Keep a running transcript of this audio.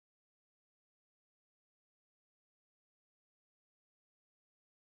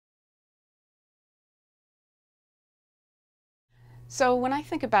So when I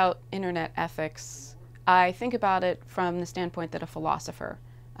think about internet ethics, I think about it from the standpoint that a philosopher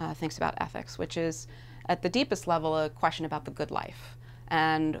thinks about ethics, which is at the deepest level a question about the good life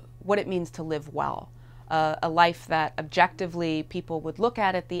and what it means to live well. A life that objectively people would look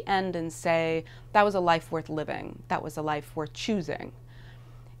at the end and say, that was a life worth living, that was a life worth choosing.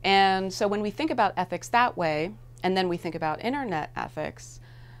 And so when we think about ethics that way, and then we think about internet ethics,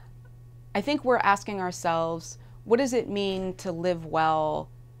 I think we're asking ourselves, what does it mean to live well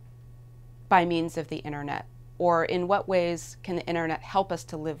by means of the internet? Or in what ways can the internet help us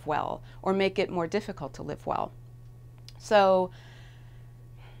to live well or make it more difficult to live well? So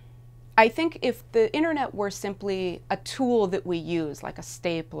I think if the internet were simply a tool that we use, like a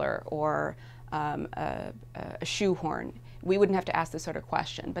stapler or a shoehorn, we wouldn't have to ask this sort of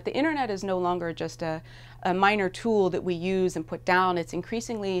question. But the internet is no longer just a minor tool that we use and put down. It's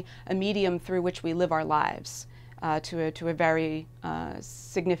increasingly a medium through which we live our lives to a very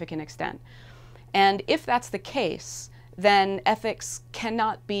significant extent. And if that's the case, then ethics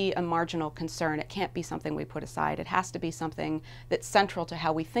cannot be a marginal concern. It can't be something we put aside. It has to be something that's central to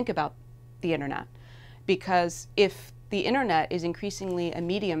how we think about the internet. Because if the internet is increasingly a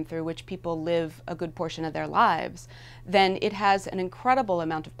medium through which people live a good portion of their lives, then it has an incredible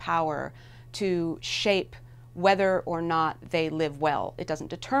amount of power to shape whether or not they live well. It doesn't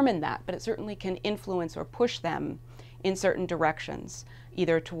determine that, but it certainly can influence or push them in certain directions,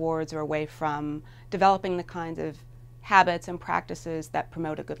 either towards or away from developing the kinds of habits and practices that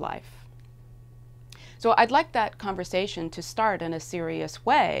promote a good life. So I'd like that conversation to start in a serious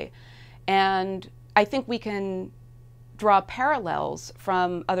way, and I think we can draw parallels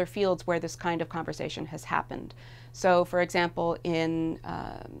from other fields where this kind of conversation has happened. So for example, in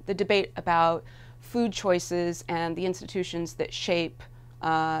the debate about food choices and the institutions that shape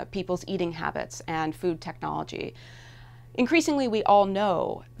people's eating habits and food technology, increasingly we all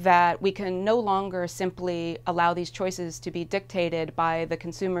know that we can no longer simply allow these choices to be dictated by the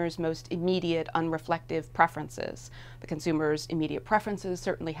consumer's most immediate, unreflective preferences. The consumer's immediate preferences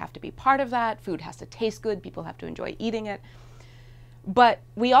certainly have to be part of that. Food has to taste good. People have to enjoy eating it. But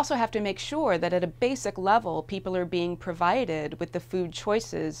we also have to make sure that at a basic level, people are being provided with the food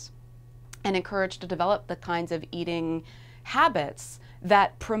choices and encouraged to develop the kinds of eating habits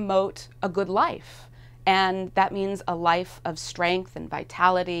that promote a good life. And that means a life of strength and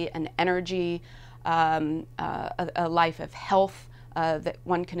vitality and energy, a life of health that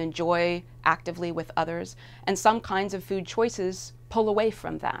one can enjoy actively with others. And some kinds of food choices pull away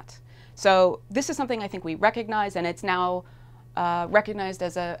from that. So this is something I think we recognize, and it's now recognized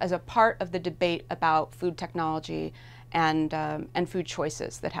as a part of the debate about food technology and food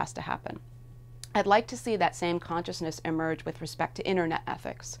choices that has to happen. I'd like to see that same consciousness emerge with respect to internet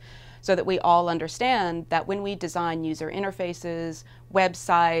ethics, so that we all understand that when we design user interfaces,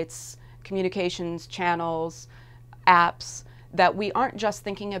 websites, communications channels, apps, that we aren't just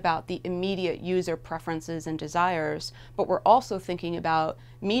thinking about the immediate user preferences and desires, but we're also thinking about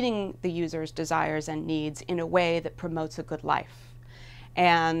meeting the user's desires and needs in a way that promotes a good life.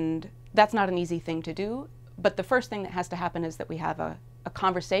 And that's not an easy thing to do, but the first thing that has to happen is that we have a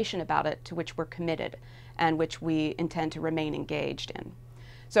conversation about it to which we're committed and which we intend to remain engaged in.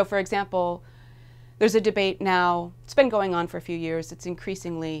 So for example, there's a debate now, it's been going on for a few years, it's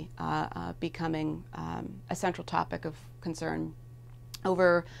increasingly becoming a central topic of concern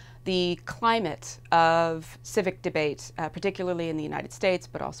over the climate of civic debate, particularly in the United States,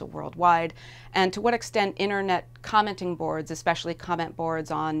 but also worldwide, and to what extent internet commenting boards, especially comment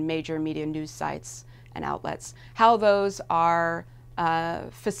boards on major media news sites and outlets, how those are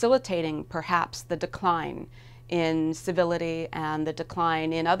facilitating perhaps the decline in civility and the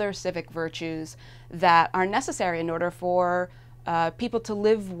decline in other civic virtues that are necessary in order for people to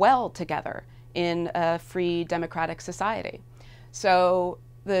live well together in a free democratic society. So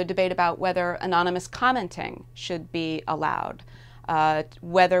the debate about whether anonymous commenting should be allowed,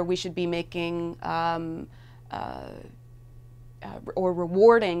 whether we should be making or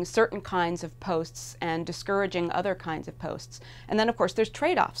rewarding certain kinds of posts and discouraging other kinds of posts. And then of course there's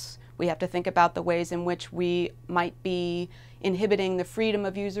trade-offs. We have to think about the ways in which we might be inhibiting the freedom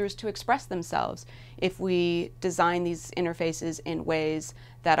of users to express themselves if we design these interfaces in ways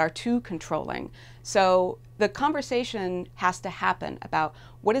that are too controlling. So the conversation has to happen about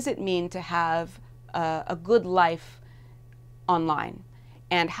what does it mean to have a good life online,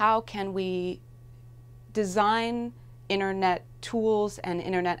 and how can we design internet tools and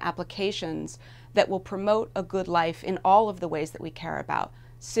internet applications that will promote a good life in all of the ways that we care about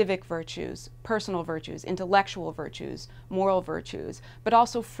civic virtues, personal virtues, intellectual virtues, moral virtues, but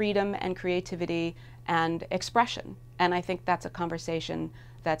also freedom and creativity and expression. And I think that's a conversation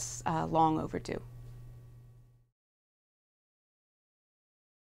that's long overdue.